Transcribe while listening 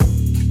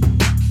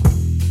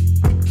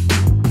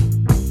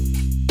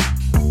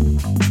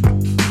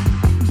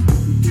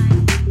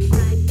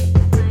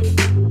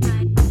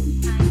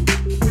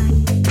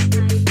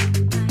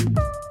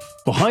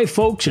Well, hi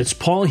folks, it's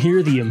Paul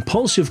here, the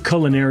Impulsive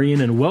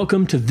Culinarian, and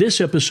welcome to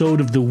this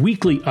episode of the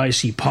Weekly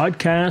IC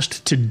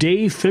Podcast,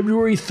 today,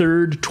 February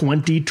 3rd,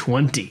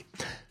 2020.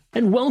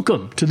 And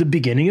welcome to the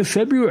beginning of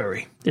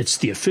February. It's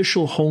the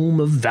official home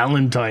of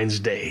Valentine's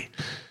Day.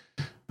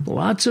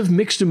 Lots of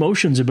mixed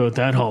emotions about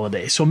that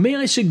holiday. So may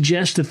I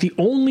suggest that the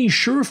only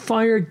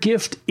surefire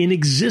gift in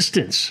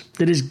existence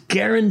that is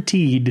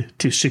guaranteed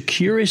to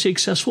secure a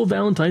successful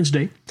Valentine's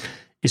Day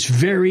is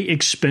very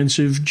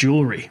expensive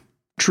jewelry.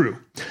 True.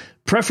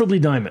 Preferably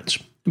diamonds.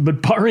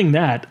 But barring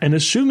that, and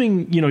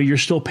assuming, you're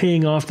still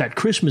paying off that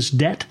Christmas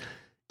debt,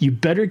 you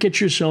better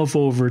get yourself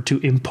over to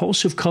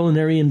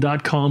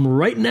impulsiveculinarian.com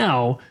right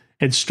now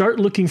and start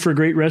looking for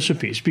great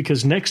recipes,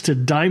 because next to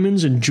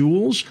diamonds and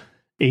jewels,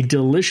 a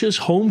delicious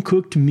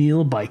home-cooked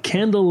meal by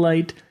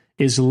candlelight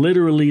is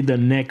literally the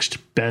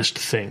next best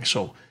thing.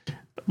 So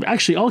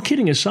actually, all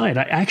kidding aside,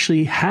 I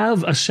actually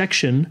have a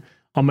section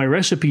on my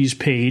recipes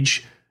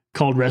page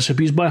called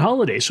Recipes by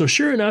Holiday. So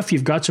sure enough,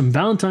 you've got some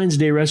Valentine's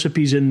Day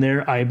recipes in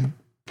there. I'm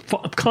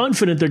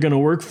confident they're going to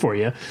work for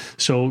you.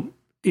 So,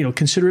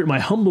 consider it my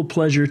humble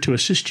pleasure to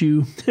assist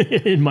you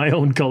in my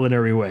own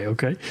culinary way,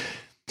 okay?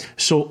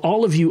 So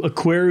all of you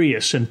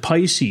Aquarius and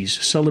Pisces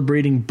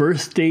celebrating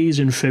birthdays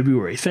in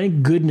February,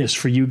 thank goodness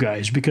for you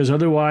guys, because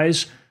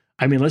otherwise,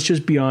 let's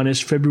just be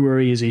honest,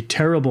 February is a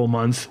terrible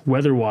month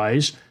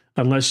weather-wise,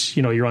 unless,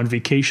 you're on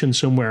vacation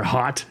somewhere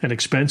hot and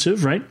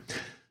expensive, right?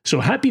 So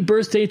happy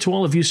birthday to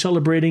all of you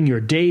celebrating your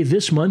day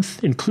this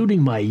month,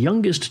 including my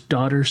youngest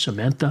daughter,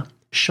 Samantha,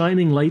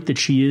 shining light that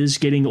she is,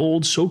 getting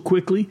old so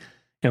quickly,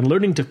 and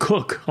learning to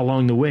cook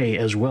along the way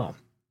as well.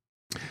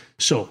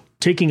 So,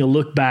 taking a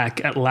look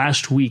back at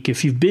last week,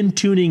 if you've been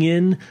tuning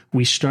in,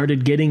 we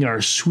started getting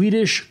our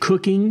Swedish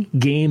cooking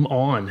game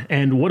on,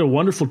 and what a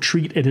wonderful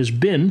treat it has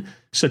been.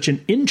 Such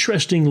an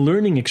interesting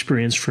learning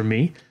experience for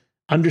me,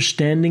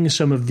 understanding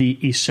some of the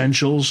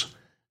essentials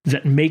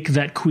that make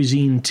that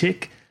cuisine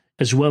tick,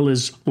 as well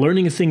as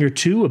learning a thing or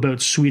two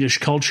about Swedish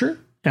culture,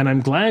 and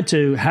I'm glad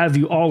to have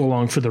you all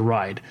along for the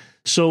ride.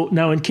 So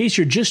now, in case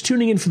you're just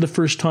tuning in for the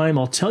first time,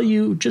 I'll tell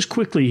you just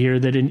quickly here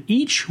that in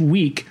each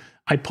week,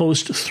 I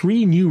post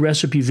 3 new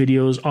recipe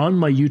videos on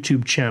my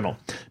YouTube channel,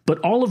 but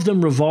all of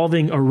them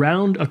revolving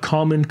around a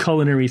common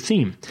culinary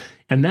theme,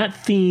 and that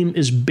theme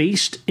is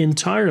based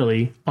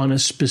entirely on a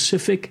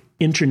specific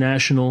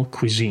international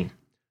cuisine.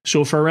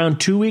 So for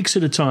around 2 weeks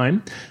at a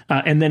time,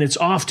 and then it's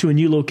off to a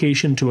new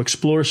location to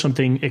explore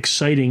something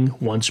exciting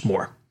once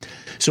more.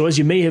 So as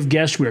you may have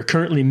guessed, we are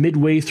currently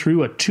midway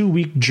through a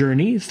 2-week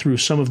journey through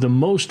some of the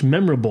most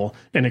memorable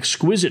and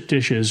exquisite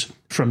dishes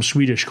from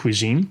Swedish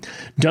cuisine,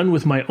 done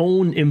with my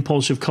own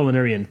impulsive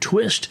culinarian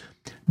twist,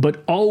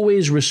 but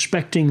always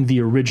respecting the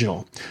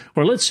original,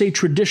 or let's say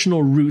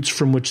traditional roots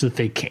from which that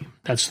they came.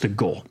 That's the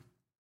goal.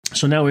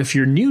 So now if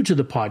you're new to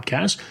the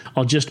podcast,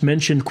 I'll just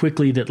mention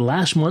quickly that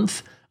last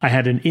month, I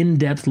had an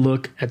in-depth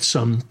look at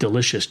some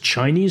delicious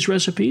Chinese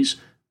recipes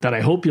that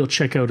I hope you'll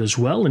check out as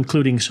well,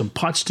 including some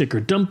pot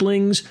sticker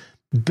dumplings,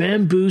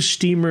 bamboo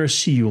steamer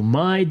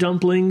siumai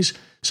dumplings,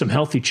 some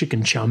healthy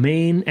chicken chow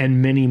mein,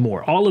 and many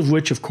more, all of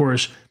which, of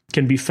course,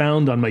 can be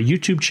found on my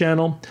YouTube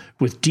channel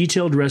with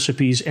detailed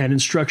recipes and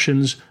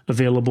instructions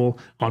available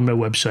on my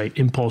website,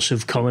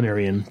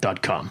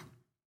 impulsiveculinarian.com.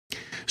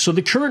 So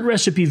the current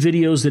recipe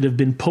videos that have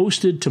been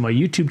posted to my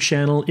YouTube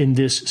channel in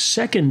this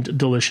second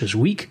delicious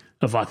week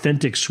of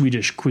authentic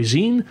Swedish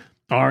cuisine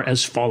are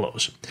as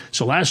follows.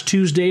 So last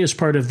Tuesday, as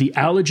part of the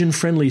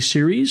allergen-friendly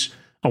series,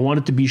 I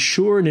wanted to be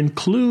sure and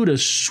include a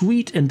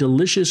sweet and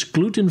delicious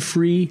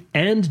gluten-free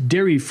and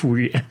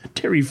dairy-free,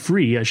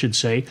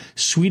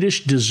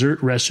 Swedish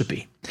dessert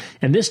recipe.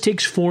 And this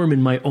takes form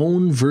in my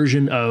own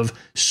version of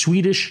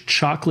Swedish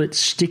chocolate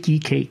sticky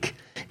cake,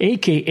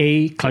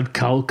 aka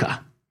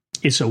kladdkaka.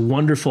 It's a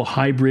wonderful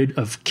hybrid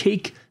of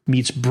cake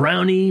meets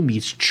brownie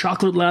meets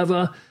chocolate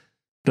lava,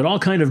 but all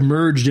kind of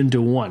merged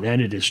into one, and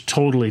it is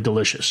totally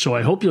delicious. So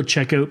I hope you'll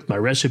check out my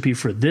recipe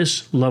for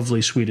this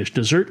lovely Swedish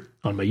dessert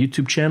on my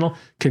YouTube channel,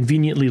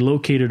 conveniently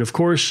located, of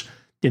course,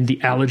 in the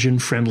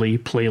allergen-friendly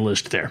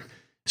playlist there.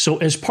 So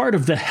as part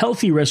of the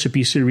Healthy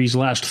Recipe series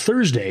last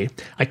Thursday,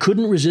 I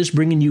couldn't resist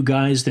bringing you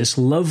guys this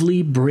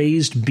lovely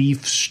braised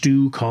beef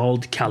stew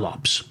called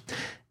kalops.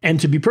 And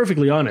to be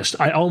perfectly honest,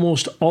 I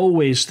almost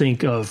always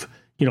think of,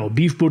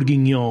 beef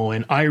bourguignon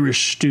and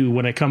Irish stew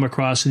when I come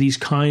across these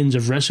kinds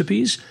of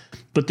recipes.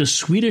 But the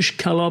Swedish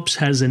kalops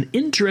has an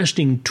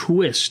interesting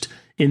twist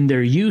in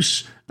their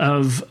use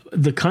of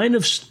the kind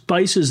of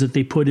spices that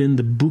they put in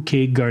the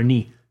bouquet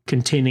garni,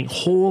 containing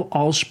whole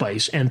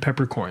allspice and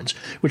peppercorns,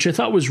 which I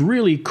thought was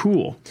really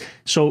cool.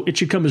 So it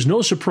should come as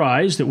no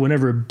surprise that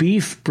whenever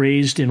beef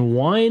braised in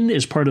wine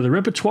is part of the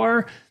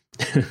repertoire,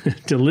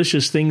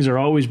 delicious things are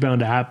always bound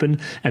to happen,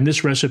 and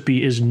this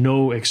recipe is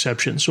no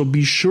exception. So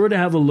be sure to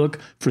have a look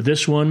for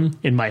this one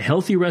in my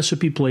Healthy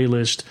Recipe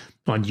playlist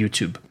on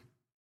YouTube.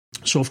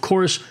 So, of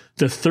course,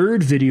 the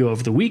third video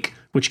of the week,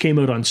 which came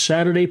out on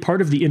Saturday, part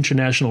of the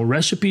International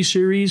Recipe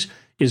series,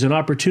 is an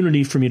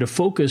opportunity for me to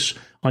focus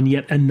on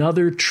yet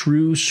another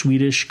true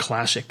Swedish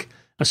classic,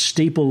 a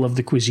staple of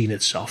the cuisine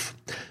itself.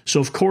 So,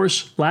 of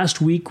course,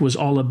 last week was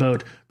all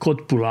about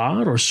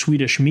köttbullar, or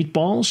Swedish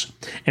meatballs.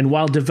 And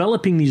while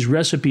developing these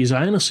recipes,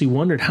 I honestly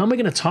wondered, how am I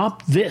going to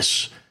top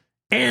this?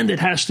 And it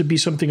has to be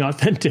something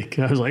authentic.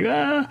 I was like,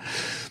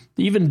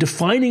 even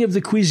defining of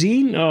the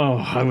cuisine,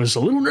 I was a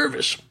little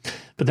nervous.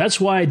 But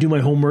that's why I do my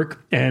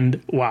homework, and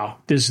wow,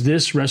 is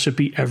this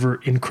recipe ever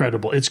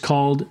incredible. It's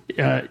called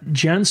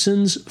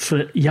Janssens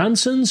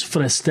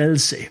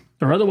Frestelse,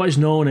 or otherwise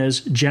known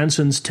as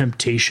Janssens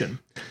Temptation,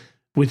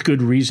 with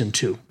good reason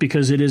too,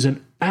 because it is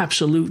an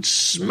absolute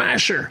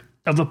smasher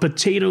of a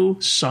potato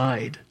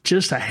side.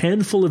 Just a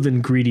handful of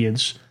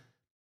ingredients,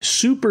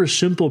 super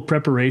simple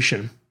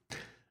preparation,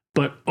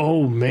 but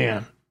oh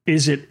man,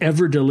 is it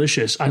ever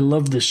delicious. I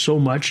love this so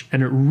much,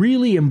 and it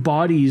really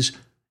embodies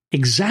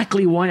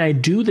exactly why I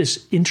do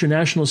this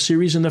international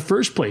series in the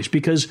first place,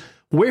 because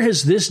where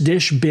has this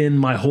dish been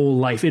my whole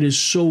life? It is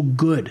so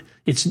good.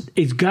 It's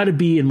got to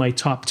be in my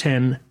top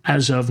 10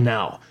 as of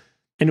now.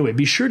 Anyway,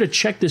 be sure to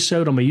check this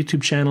out on my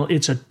YouTube channel.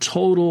 It's a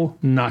total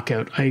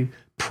knockout. I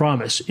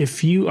promise.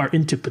 If you are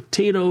into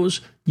potatoes,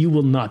 you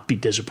will not be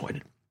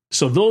disappointed.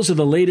 So those are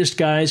the latest,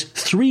 guys.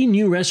 3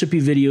 new recipe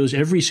videos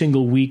every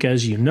single week,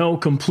 as you know,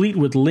 complete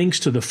with links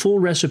to the full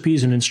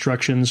recipes and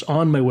instructions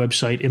on my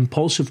website,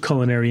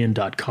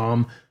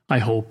 impulsiveculinarian.com. I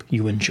hope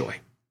you enjoy.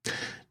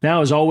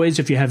 Now, as always,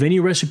 if you have any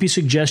recipe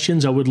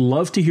suggestions, I would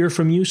love to hear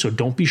from you, so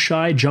don't be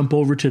shy. Jump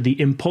over to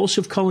the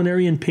Impulsive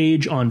Culinarian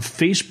page on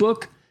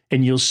Facebook,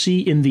 and you'll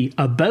see in the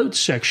About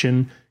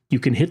section, you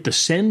can hit the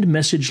send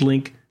message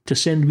link to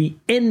send me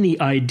any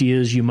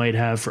ideas you might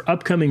have for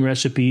upcoming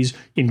recipes,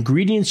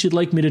 ingredients you'd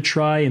like me to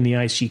try in the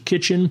IC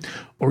kitchen,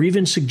 or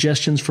even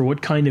suggestions for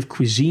what kind of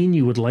cuisine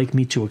you would like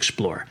me to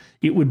explore.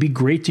 It would be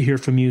great to hear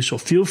from you, so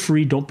feel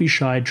free, don't be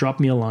shy, drop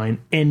me a line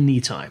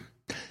anytime.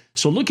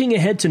 So looking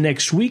ahead to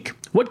next week,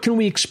 what can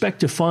we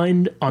expect to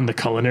find on the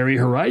culinary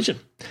horizon?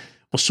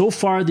 Well, so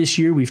far this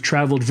year, we've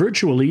traveled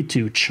virtually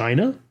to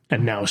China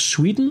and now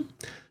Sweden,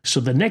 so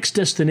the next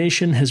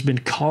destination has been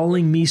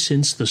calling me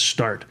since the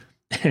start.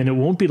 And it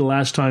won't be the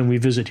last time we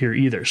visit here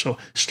either. So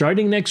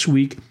starting next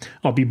week,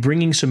 I'll be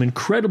bringing some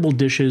incredible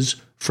dishes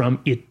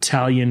from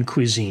Italian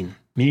cuisine.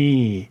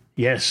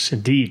 Yes,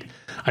 indeed.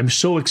 I'm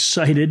so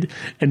excited,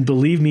 and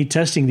believe me,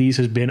 testing these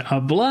has been a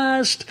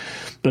blast.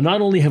 But not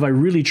only have I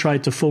really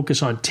tried to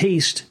focus on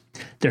taste,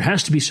 there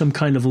has to be some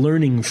kind of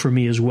learning for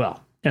me as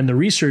well. And the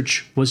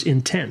research was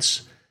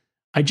intense.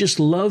 I just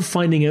love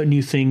finding out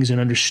new things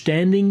and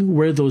understanding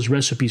where those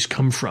recipes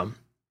come from.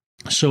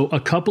 So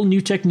a couple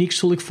new techniques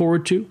to look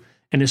forward to.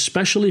 And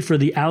especially for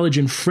the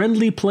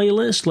allergen-friendly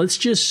playlist, let's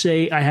just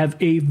say I have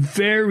a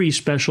very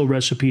special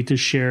recipe to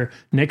share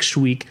next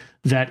week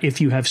that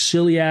if you have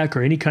celiac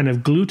or any kind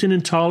of gluten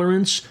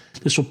intolerance,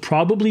 this will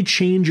probably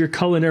change your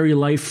culinary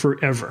life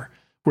forever,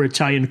 where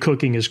Italian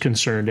cooking is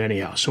concerned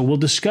anyhow. So we'll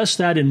discuss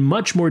that in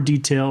much more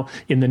detail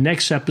in the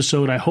next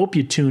episode. I hope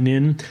you tune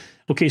in.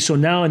 Okay, so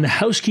now in the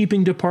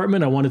housekeeping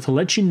department, I wanted to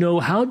let you know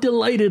how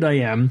delighted I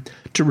am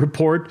to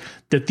report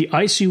that the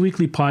IC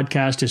Weekly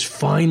podcast is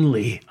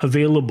finally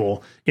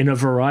available in a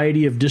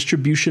variety of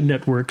distribution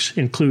networks,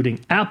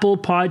 including Apple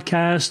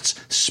Podcasts,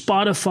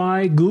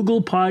 Spotify,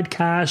 Google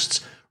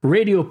Podcasts,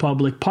 Radio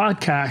Public,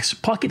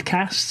 Podcasts, Pocket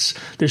Casts.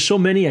 There's so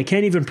many, I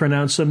can't even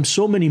pronounce them,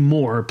 so many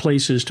more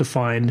places to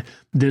find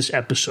this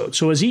episode.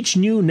 So as each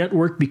new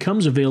network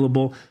becomes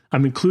available,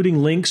 I'm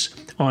including links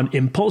on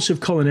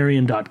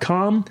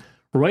impulsiveculinarian.com.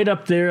 Right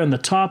up there on the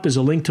top is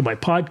a link to my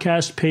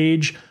podcast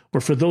page, or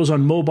for those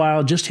on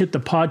mobile, just hit the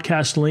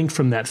podcast link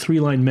from that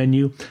 3-line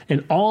menu,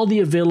 and all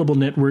the available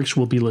networks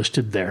will be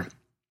listed there.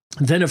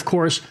 Then, of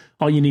course,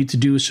 all you need to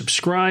do is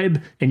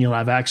subscribe, and you'll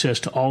have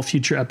access to all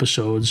future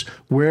episodes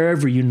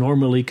wherever you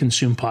normally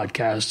consume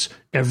podcasts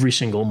every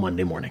single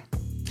Monday morning.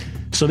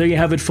 So there you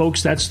have it,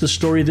 folks. That's the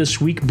story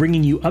this week,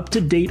 bringing you up to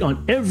date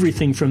on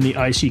everything from the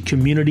IC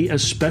community. A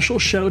special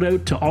shout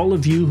out to all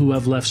of you who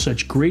have left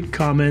such great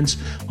comments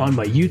on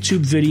my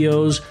YouTube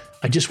videos.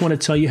 I just want to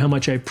tell you how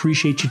much I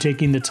appreciate you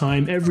taking the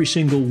time every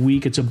single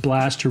week. It's a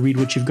blast to read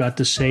what you've got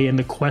to say and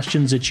the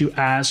questions that you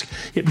ask.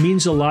 It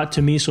means a lot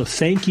to me. So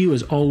thank you,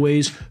 as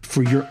always,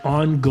 for your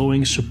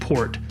ongoing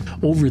support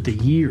over the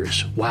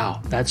years.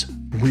 Wow, that's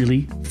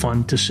really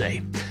fun to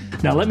say.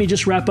 Now, let me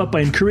just wrap up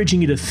by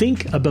encouraging you to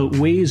think about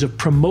ways of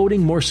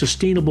promoting more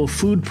sustainable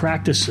food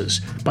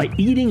practices by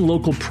eating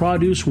local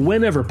produce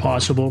whenever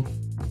possible,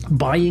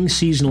 buying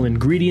seasonal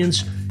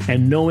ingredients,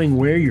 and knowing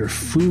where your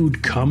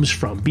food comes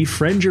from.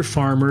 Befriend your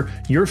farmer,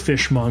 your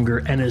fishmonger,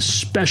 and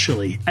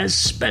especially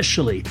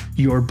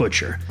your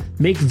butcher.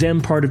 Make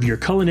them part of your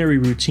culinary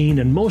routine,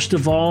 and most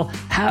of all,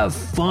 have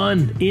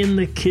fun in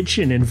the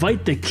kitchen.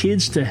 Invite the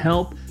kids to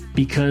help,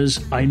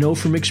 because I know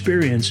from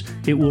experience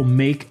it will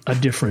make a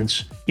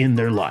difference in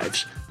their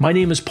lives. My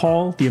name is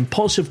Paul, the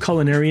Impulsive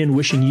Culinarian,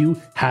 wishing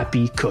you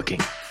happy cooking.